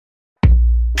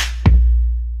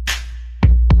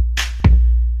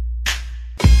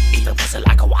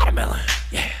watermelon.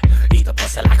 Yeah, eat the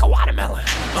pussy like a watermelon.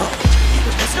 Eat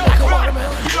the pussy like a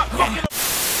watermelon.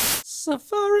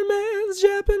 Safari Man's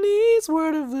Japanese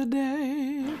word of the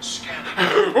day.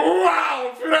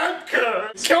 Wow, Frank!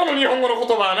 今日の日本語の言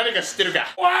葉は何か知ってるか?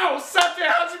 Wow, さて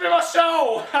始めまし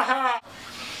ょう.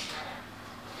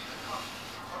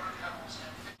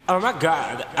 Oh my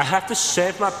god, I have to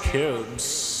shave my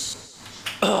pubes.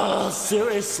 Oh,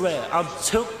 seriously, I'm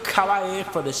too kawaii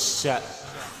for this shit.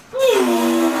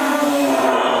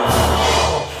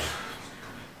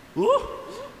 Ooh,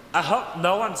 I hope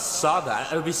no one saw that.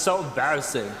 It would be so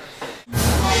embarrassing.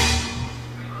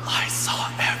 I saw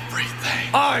everything.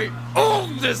 I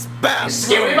own this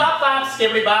bastard. Skibbity bop bop,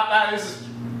 skibbity bop bop. This is...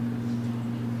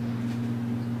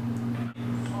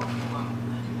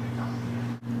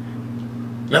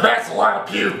 Now that's a lot of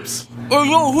pubes. Hey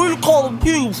yo, who you calling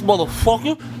pubes,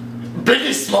 motherfucker?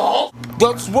 Biggie Small?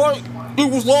 That's right. It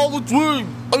was all a dream.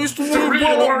 I used to read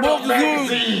World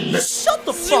magazines. magazines. Shut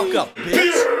the fuck up,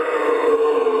 bitch.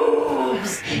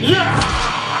 Pubes. Yeah.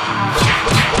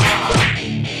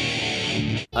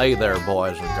 Hey there,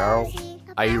 boys and girls.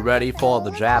 Are you ready for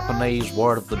the Japanese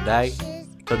word of the day?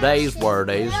 Today's word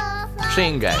is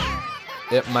shinge.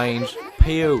 It means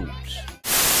pubes.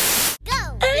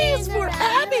 A is for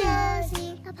Abby.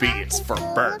 B is for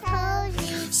Bert.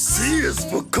 C is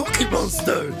for Cookie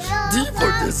Monster. D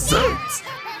for desserts.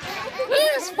 E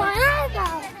is for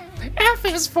elbow. F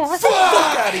is for Fuck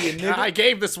out of here, nigga. I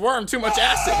gave this worm too much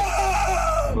acid.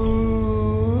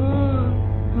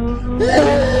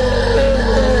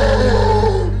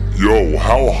 Yo,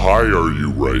 how high are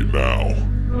you right now?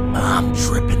 I'm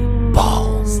tripping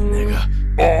balls, nigga.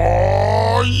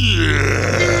 Oh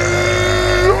yeah!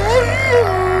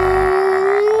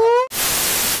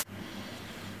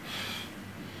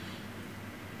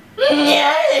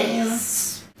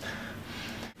 Yes!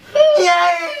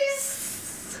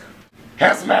 Yes!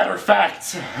 As a matter of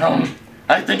fact,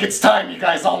 I think it's time you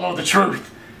guys all know the truth.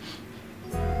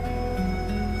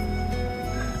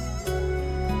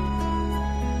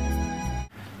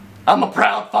 I'm a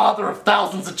proud father of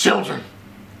thousands of children.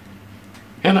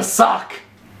 In a sock.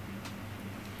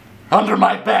 Under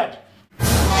my bed.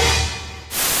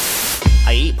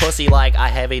 I eat pussy like I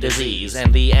have a disease,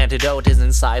 and the antidote is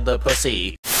inside the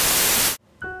pussy.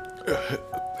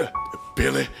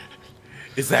 Billy,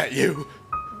 is that you?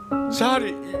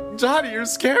 Johnny, you're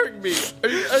scaring me.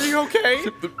 Are you okay?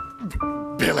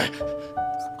 Billy,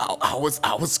 I was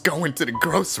going to the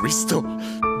grocery store.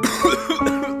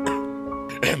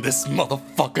 And this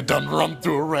motherfucker done run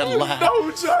through a red light.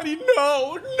 No, Johnny,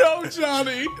 no,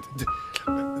 Johnny.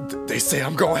 They say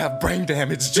I'm gonna have brain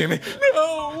damage, Jimmy.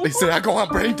 No. They say I'm gonna have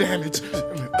brain damage.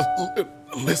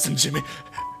 Listen, Jimmy.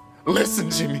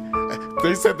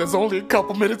 They said there's only a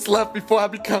couple minutes left before I...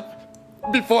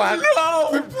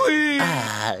 No, please.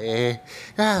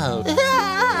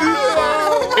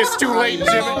 It's too late,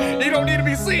 Jimmy. You don't need to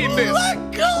be seeing this.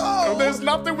 Let go. There's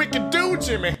nothing we can do,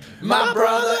 Jimmy. My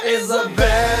brother is a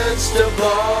vegetable.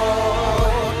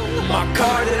 My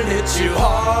car didn't hit you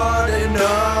hard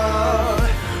enough.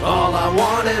 All I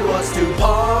wanted was to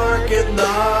park in the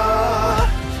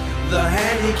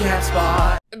handicap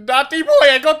spot. Dirty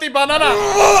boy, I got the banana.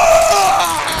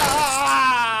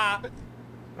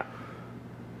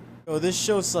 Oh, this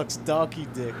show sucks donkey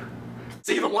dick.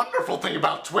 See, the wonderful thing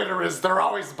about Twitter is there are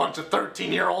always a bunch of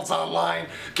 13-year-olds online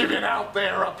giving out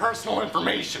their personal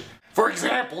information. For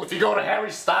example, if you go to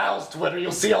Harry Styles' Twitter,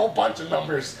 you'll see a whole bunch of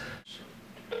numbers.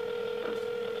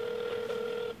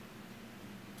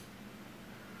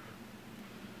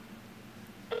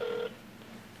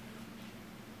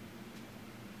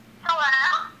 Hello?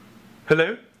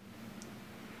 Hello?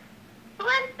 Who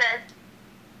is this?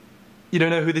 You don't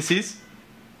know who this is?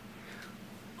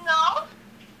 No?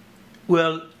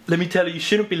 Well, let me tell you, you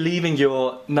shouldn't be leaving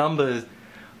your number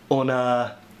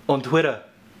on Twitter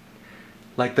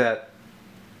like that.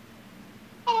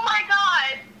 Oh my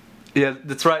god. Yeah,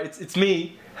 that's right. It's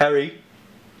me, Harry.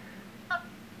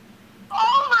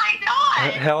 Oh my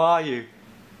god. How are you?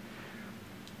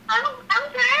 I'm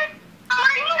good. How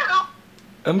are you?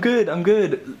 I'm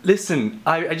good. Listen,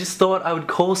 I just thought I would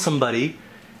call somebody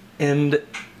and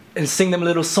sing them a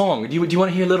little song. Do you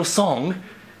want to hear a little song?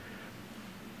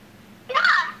 Yeah.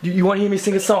 You want to hear me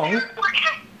sing a song?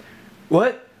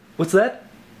 What? What's that?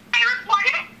 I record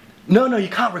it? No, you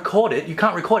can't record it.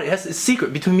 It's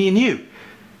secret between me and you.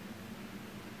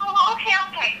 Oh,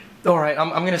 okay. All right, I'm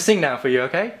gonna sing now for you,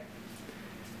 okay?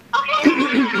 Okay.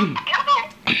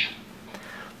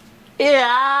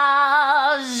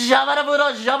 Yeah, jabba da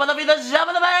budo, jabba da vida,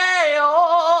 jabba da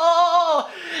bayo.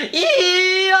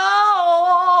 Yo,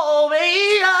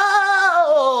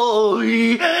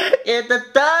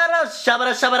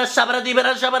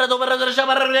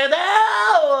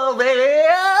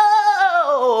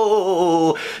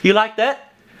 You like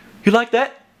that? You like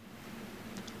that?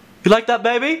 You like that,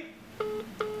 baby?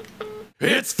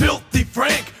 It's Filthy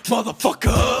Frank,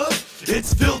 motherfucker.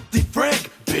 It's Filthy Frank,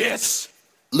 bitch.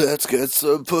 Let's get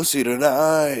some pussy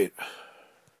tonight.